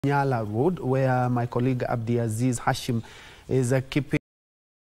Bunyala Road, where my colleague Abdiaziz Hashim is keeping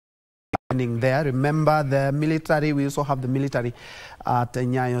there. Remember the military, we also have the military at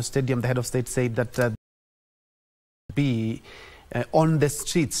Nyayo Stadium. The head of state said that be on the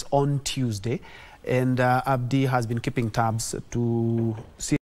streets on Tuesday, and Abdi has been keeping tabs to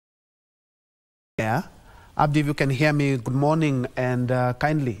see. Yeah. Abdi, if you can hear me, good morning, and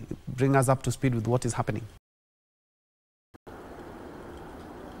kindly bring us up to speed with what is happening.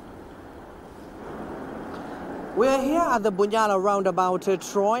 We're here at the Bunyala roundabout,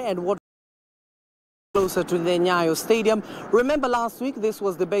 Troy, and what closer to the Nyayo Stadium. Remember last week, this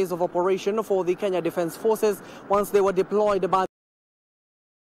was the base of operation for the Kenya Defence Forces once they were deployed by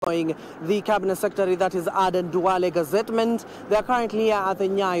the Cabinet Secretary, that is Aden Duale gazettement. They are currently here at the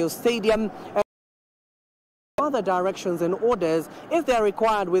Nyayo Stadium. And other directions and orders if they are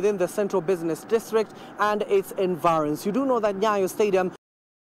required within the Central Business District and its environs. You do know that Nyayo Stadium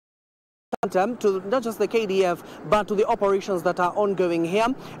to not just the KDF but to the operations that are ongoing here.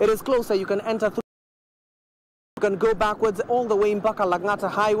 It is closer. You can enter through. You can go backwards all the way in Mpaka Langata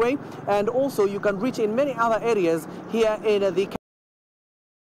Highway, and also you can reach in many other areas here in the.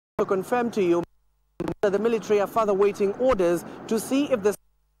 To confirm to you that the military are further waiting orders to see if the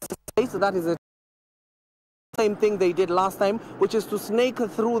state, that is the same thing they did last time, which is to snake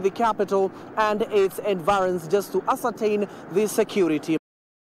through the capital and its environs just to ascertain the security.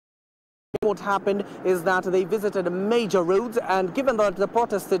 What happened is that they visited major roads, and given that the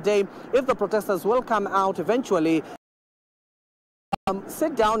protest today, if the protesters will come out eventually,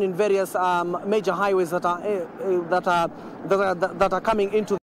 sit down in various major highways that are coming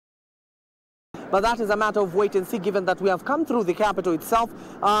into. But that is a matter of wait and see. Given that we have come through the capital itself,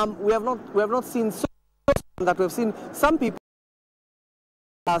 we have not seen so that we have seen some people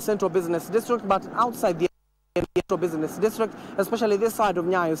in the Central Business District, but outside the Central Business District, especially this side of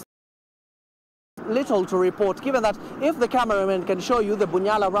Nyayo, little to report, given that if the cameraman can show you, the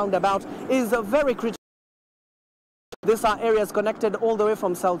Bunyala roundabout is very critical. These are areas connected all the way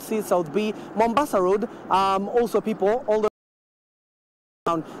from South C, South B, Mombasa Road, also people all the way.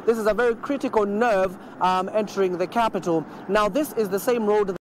 This is a very critical nerve entering the capital. Now this is the same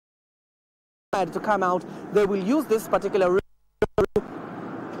road that to come out. They will use this particular route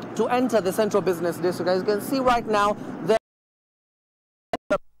to enter the Central Business District. As you can see right now,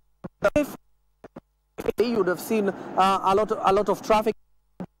 you would have seen a lot of traffic.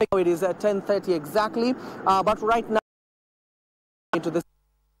 It is at 10:30 exactly, but right now into this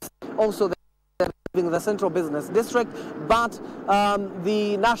also leaving the Central Business District, but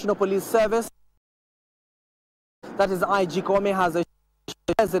the National Police Service, that is IG Kome, has a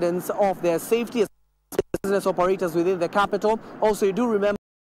residence of their safety as business operators within the capital. Also, you do remember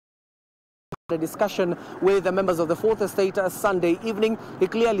the discussion with the members of the Fourth Estate Sunday evening. He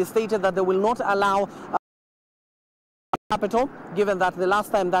clearly stated that they will not allow capital, given that the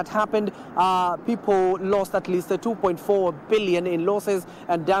last time that happened, people lost at least 2.4 billion in losses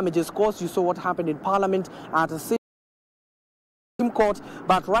and damages caused. You saw what happened in Parliament at the Supreme Court.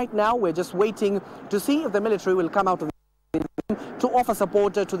 But right now, we're just waiting to see if the military will come out of to offer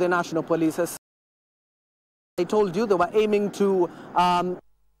support to the National Police. They told you they were aiming to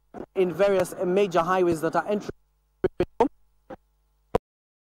in various major highways that are entering.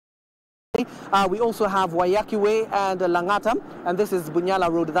 We also have Wayaki Way and Langata, and this is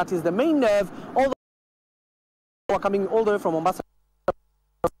Bunyala Road. That is the main nerve. All the are coming all the way from Mombasa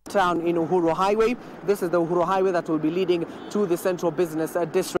town in Uhuru Highway. This is the Uhuru Highway that will be leading to the Central Business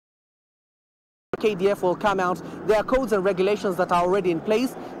District. KDF will come out. There are codes and regulations that are already in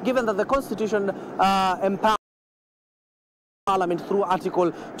place, given that the Constitution empowers Parliament through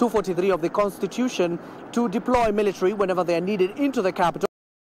Article 243 of the Constitution to deploy military whenever they are needed into the capital.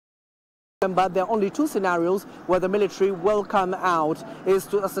 But there are only two scenarios where the military will come out, is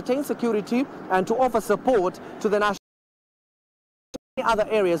to ascertain security and to offer support to the national other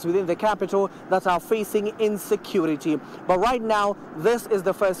areas within the capital that are facing insecurity. But right now, this is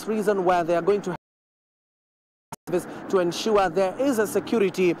the first reason where they are going to to ensure there is a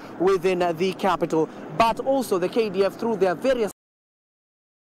security within the capital. But also the KDF, through their various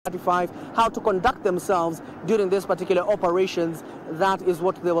how to conduct themselves during this particular operations, that is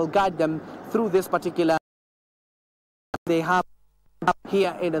what they will guide them through this particular they have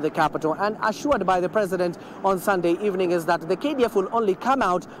here in the capital. And assured by the president on Sunday evening is that the KDF will only come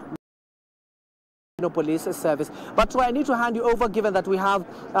out police service. But Troy, I need to hand you over, given that we have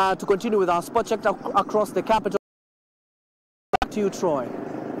to continue with our spot check across the capital. Back to you, Troy.